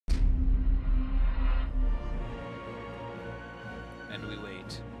do we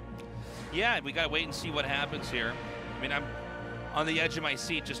wait? Yeah, we got to wait and see what happens here. I mean, I'm on the edge of my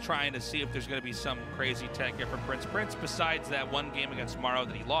seat just trying to see if there's going to be some crazy tech here from Prince. Prince, besides that one game against Morrow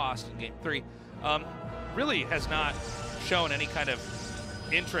that he lost in Game 3, really has not shown any kind of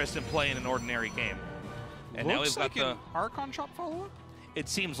interest in playing an ordinary game. And now we've got the Archon shop follow-up? It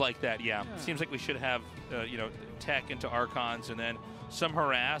seems like that, yeah. It seems like we should have, you know, tech into Archons and then some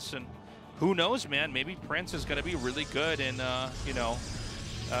harass. And who knows, man? Maybe Prince is going to be really good in, you know,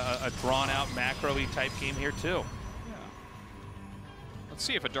 a drawn-out macro-y type game here too. Yeah. Let's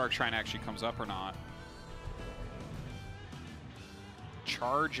see if a Dark Shrine actually comes up or not.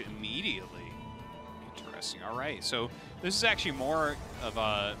 Charge immediately. Interesting. All right. So this is actually more of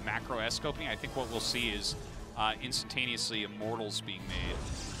a macro-esque opening. I think what we'll see is instantaneously Immortals being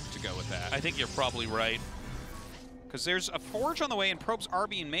made to go with that. I think you're probably right. Because there's a Forge on the way and probes are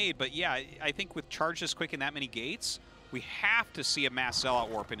being made, but yeah, I think with Charge this quick and that many gates, we have to see a mass sellout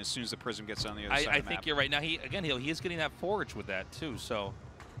warp in as soon as the Prism gets on the other side of the map. I think you're right. Now, he is getting that Forge with that too, so.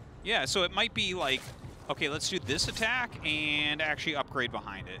 Yeah, so it might be like, okay, let's do this attack and actually upgrade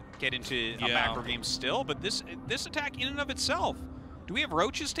behind it. Get into a macro game still, but this attack in and of itself, do we have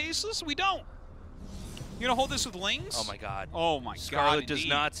Roaches tasteless? We don't. You gonna hold this with Lings? Oh my God. Oh my God. Scarlett does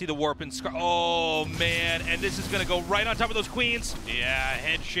not see the warp in Oh man, and this is gonna go right on top of those queens. Yeah,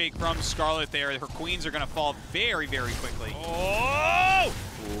 head shake from Scarlett there. Her queens are gonna fall very, very quickly. Oh!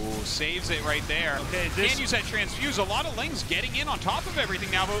 Ooh, saves it right there. Okay, can't use that transfuse. A lot of Lings getting in on top of everything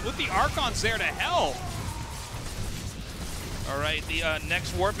now, but with the Archons there to help. All right, the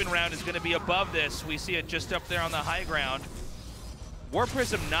next warping round is gonna be above this. We see it just up there on the high ground. Warp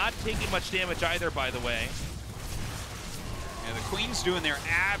Prism not taking much damage either, by the way. Yeah, the Queen's doing their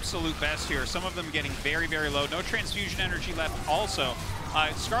absolute best here. Some of them getting very, very low. No transfusion energy left also.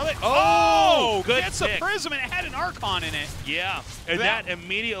 Scarlett, good gets pick. a Prism and it had an Archon in it. Yeah, and that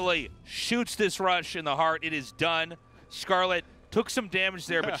immediately shoots this rush in the heart. It is done. Scarlett took some damage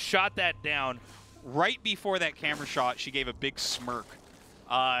there, but shot that down. Right before that camera shot, she gave a big smirk.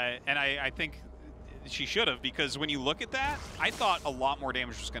 And I think she should have, because when you look at that, I thought a lot more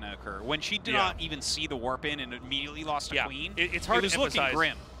damage was going to occur. When she did not even see the warp in and immediately lost a queen, it's hard to emphasize. Looking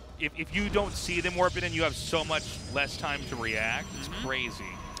grim. If you don't see them warp in and you have so much less time to react, it's crazy.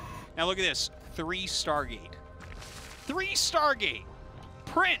 Now look at this, 3 Stargate. 3 Stargate.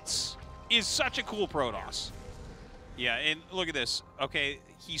 Prince is such a cool Protoss. Yeah, and look at this. Okay,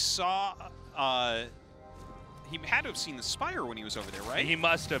 he saw... he had to have seen the Spire when he was over there, right? He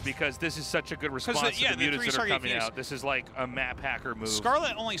must have, because this is such a good response to the mutants that are coming out. This is like a map hacker move.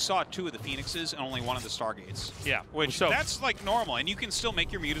 Scarlett only saw 2 of the Phoenixes and only 1 of the Stargates. Yeah. Which, that's like normal, and you can still make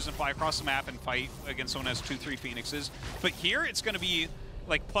your mutants and fly across the map and fight against someone who has 2, 3 Phoenixes. But here, it's going to be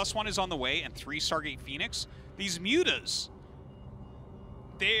like +1 is on the way and 3 Stargate Phoenix. These mutas,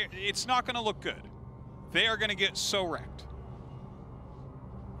 it's not going to look good. They are going to get so wrecked.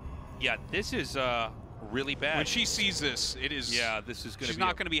 Yeah, this is... really bad. When she sees this, it is... Yeah, this is going to be... She's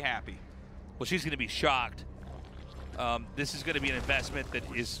not going to be happy. Well, she's going to be shocked. This is going to be an investment that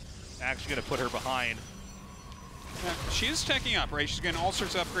is actually going to put her behind. Yeah, she is teching up, right? She's getting all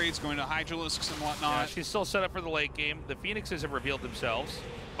sorts of upgrades, going to Hydralisks and whatnot. Yeah, she's still set up for the late game. The Phoenixes have revealed themselves.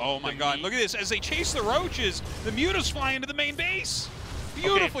 Oh my God, look at this. As they chase the Roaches, the Mutas fly into the main base.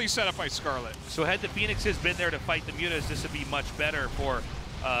 Beautifully set up by Scarlett. So had the Phoenixes been there to fight the Mutas, this would be much better for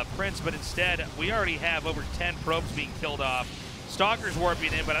Prince, but instead, we already have over 10 probes being killed off. Stalker's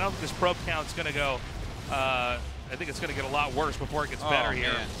warping in, but I don't think this probe count's going to go. I think it's going to get a lot worse before it gets better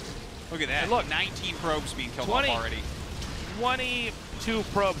here. Man. Look at that. And look, 19 probes being killed off already. 22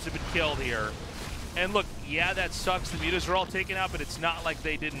 probes have been killed here. And look, yeah, that sucks. The mutas are all taken out, but it's not like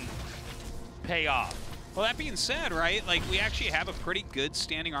they didn't pay off. Well, that being said, right, like we actually have a pretty good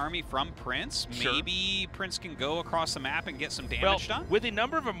standing army from Prince. Sure. Maybe Prince can go across the map and get some damage done. With the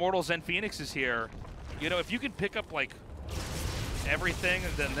number of Immortals and Phoenixes here, you know, if you can pick up like everything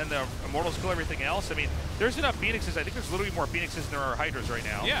and then the Immortals kill everything else, I mean, there's enough Phoenixes. I think there's literally more Phoenixes than there are Hydras right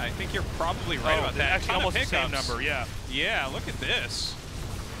now. Yeah, I think you're probably right about that. Actually, almost the same number, yeah. Yeah, look at this.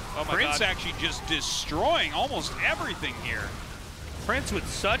 Oh my Prince God. actually just destroying almost everything here. Prince with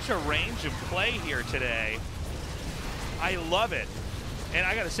such a range of play here today. I love it. And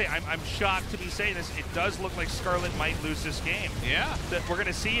I got to say, I'm shocked to be saying this. It does look like Scarlett might lose this game. Yeah. We're going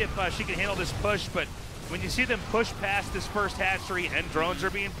to see if she can handle this push, but when you see them push past this first hatchery and drones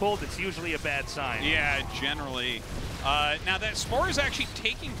are being pulled, it's usually a bad sign. Yeah, generally. Now that Spore is actually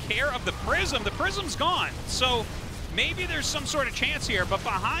taking care of the Prism. The Prism's gone. So maybe there's some sort of chance here, but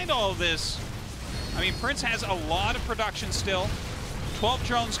behind all of this, I mean, Prince has a lot of production still. 12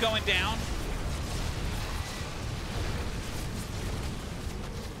 drones going down.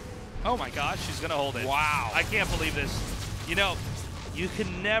 Oh my gosh, she's gonna hold it. Wow. I can't believe this. You know, you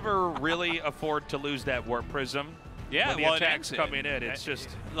can never really afford to lose that warp prism. Yeah, when the well, attack's it coming in. It's just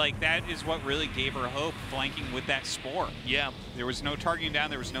like that is what really gave her hope, flanking with that spore. Yeah. There was no targeting down.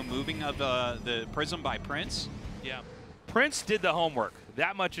 There was no moving of the prism by Prince. Yeah. Prince did the homework.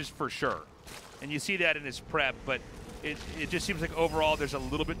 That much is for sure. And you see that in his prep, but it just seems like overall there's a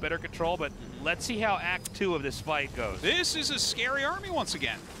little bit better control, but let's see how Act 2 of this fight goes. This is a scary army once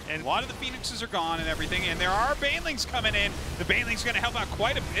again. And a lot of the Phoenixes are gone and everything, and there are Banelings coming in. The Banelings going to help out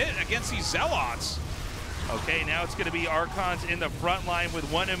quite a bit against these Zealots. Okay, now it's going to be Archons in the front line with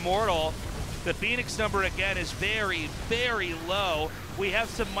one Immortal. The Phoenix number again is very, very low. We have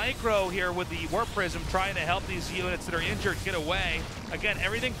some micro here with the Warp Prism trying to help these units that are injured get away. Again,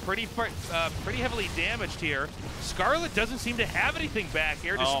 everything pretty heavily damaged here. Scarlett doesn't seem to have anything back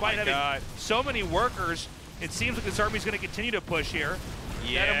here despite having so many workers. It seems like this army's going to continue to push here.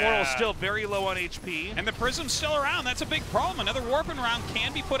 Yeah. That Immortal is still very low on HP. And the Prism's still around. That's a big problem. Another warping round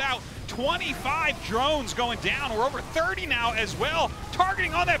can be put out. 25 drones going down. We're over 30 now as well.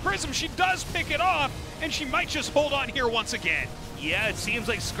 Targeting on that Prism. She does pick it off, and she might just hold on here once again. Yeah, it seems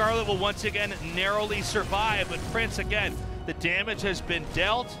like Scarlett will once again narrowly survive, but Prince, again, the damage has been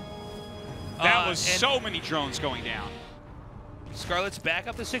dealt. That was so many drones going down. Scarlett's back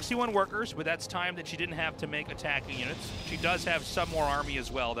up to 61 workers, but that's time that she didn't have to make attacking units. She does have some more army as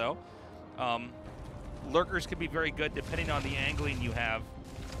well, though. Lurkers can be very good depending on the angling you have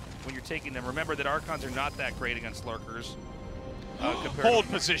when you're taking them. Remember that Archons are not that great against Lurkers. Hold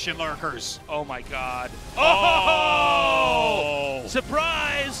position Lurkers. Oh my God. Oh!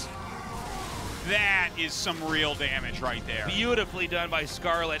 Surprise! That is some real damage right there. Beautifully done by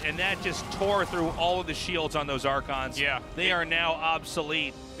Scarlett, and that just tore through all of the shields on those Archons. Yeah. They are now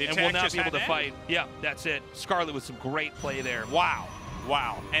obsolete and will not be able to fight. Yeah, that's it. Scarlett with some great play there. Wow.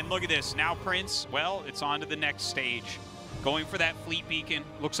 Wow. And look at this. Now Prince, well, it's on to the next stage. Going for that fleet beacon.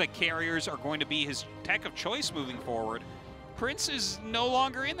 Looks like carriers are going to be his tech of choice moving forward. Prince is no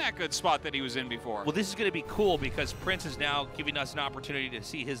longer in that good spot that he was in before. Well, this is going to be cool because Prince is now giving us an opportunity to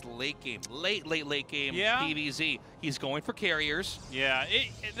see his late game PvZ. He's going for carriers. Yeah,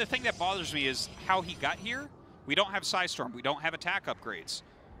 the thing that bothers me is how he got here. We don't have Psystorm. We don't have attack upgrades,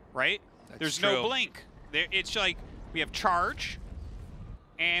 right? There's no blink. It's like we have charge,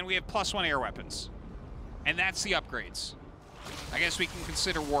 and we have +1 air weapons. And that's the upgrades. I guess we can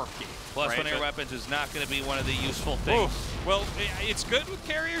consider Warp Gate. +1 air weapons is not going to be one of the useful things. Well, it's good with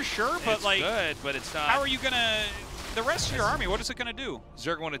carriers, sure, but it's good, but it's not. How are you going to... The rest of your army, what is it going to do?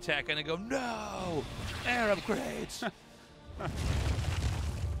 Zerg won't attack and go, no! Air upgrades!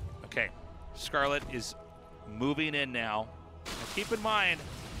 Okay, Scarlett is moving in now. Now keep in mind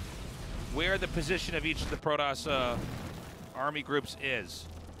where the position of each of the Protoss army groups is.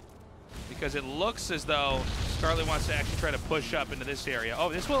 Because it looks as though Scarlett wants to actually try to push up into this area. Oh,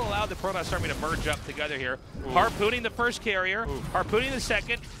 this will allow the Protoss army to merge up together here. Ooh. Harpooning the first carrier, harpooning the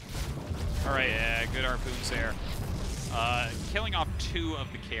second. All right, yeah, good harpoons there. Killing off 2 of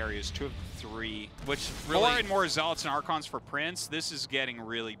the carriers, 2 of the 3. Which really... More and more Zealots and Archons for Prince. This is getting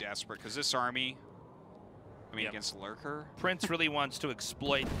really desperate because this army, I mean, against Lurker. Prince really wants to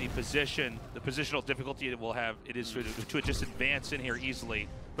exploit the positional difficulty it will have. It is to just advance in here easily.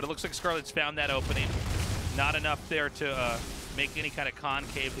 But it looks like Scarlett's found that opening. Not enough there to make any kind of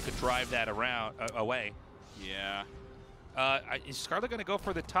concave that could drive that around away. Yeah. Is Scarlett going to go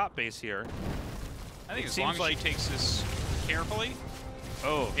for the top base here? I think as long as she takes this carefully,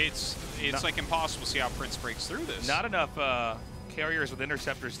 it's like impossible to see how Prince breaks through this. Not enough carriers with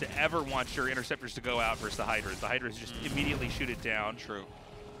interceptors to ever want your interceptors to go out versus the Hydras. The Hydras just immediately shoot it down. True.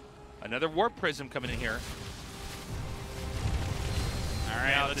 Another Warp Prism coming in here. All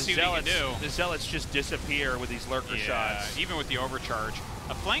right, let's see what he can do. The Zealots just disappear with these Lurker shots. Even with the overcharge.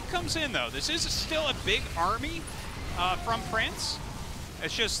 A flank comes in, though. This is still a big army from Prince.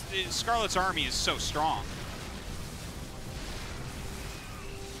 It's just Scarlett's army is so strong.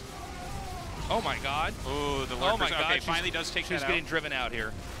 Oh, my God. Oh, the Lurkers. Oh, my God. Okay, finally does take that out. She's getting driven out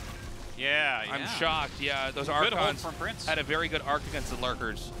here. Yeah, I'm shocked. Yeah, those Archons had a very good arc against the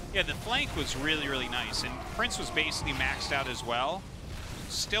Lurkers. Yeah, the flank was really, really nice. And Prince was basically maxed out as well.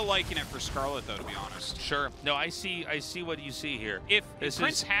 Still liking it for Scarlett, though, to be honest. Sure. No, I see what you see here. If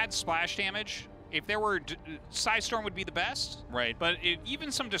Prince had splash damage, if there were... Psystorm would be the best. Right. But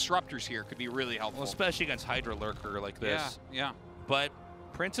even some disruptors here could be really helpful. Well, especially against Hydra Lurker like this. Yeah. But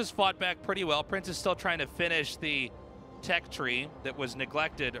Prince has fought back pretty well. Prince is still trying to finish the tech tree that was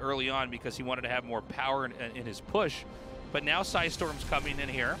neglected early on because he wanted to have more power in his push. But now Psystorm's coming in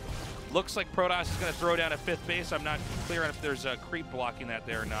here. Looks like Protoss is going to throw down a 5th base. I'm not clear on if there's a creep blocking that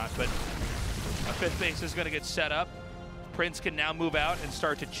there or not, but a 5th base is going to get set up. Prince can now move out and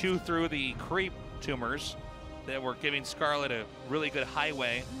start to chew through the creep tumors that were giving Scarlett a really good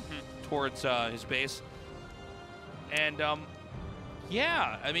highway towards his base. And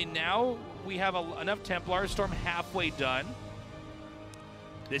yeah, I mean, now we have enough Templars. Storm halfway done.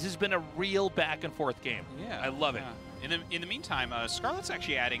 This has been a real back and forth game. Yeah, I love it. In the meantime, Scarlett's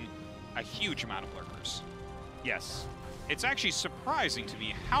actually adding a huge amount of lurkers. Yes. It's actually surprising to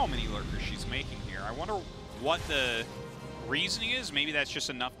me how many lurkers she's making here. I wonder what the reasoning is. Maybe that's just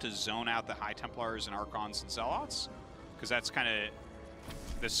enough to zone out the High Templars and Archons and Zealots, because that's kind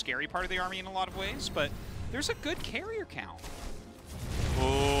of the scary part of the army in a lot of ways. But there's a good carrier count.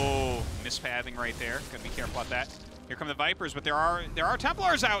 Oh, mispathing right there. Gotta be careful about that. Here come the Vipers, but there are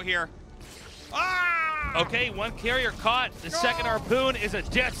Templars out here. Ah! Okay, one carrier caught. The second harpoon is a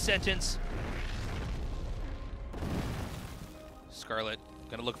death sentence. Scarlett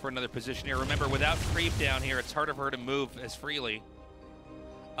gonna look for another position here. Remember, without creep down here, it's harder for her to move as freely.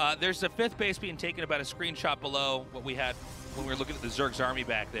 There's a 5th base being taken about a screenshot below what we had when we were looking at the Zerg's army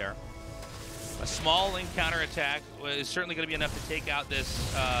back there. A small link counterattack is certainly going to be enough to take out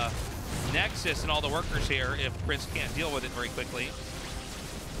this Nexus and all the workers here if Prince can't deal with it very quickly.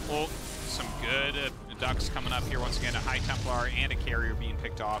 Well, some good ducks coming up here once again. A High Templar and a carrier being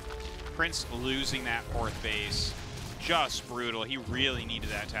picked off. Prince losing that 4th base. Just brutal. He really needed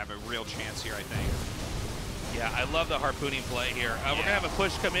that to have a real chance here, I think. Yeah, I love the harpooning play here. We're going to have a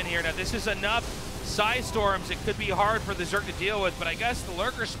push come in here. Now, this is enough Psy Storms. It could be hard for the Zerg to deal with, but I guess the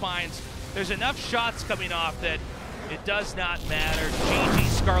Lurker Spines, there's enough shots coming off that it does not matter. GG,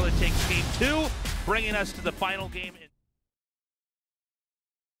 Scarlett takes game 2, bringing us to the final game.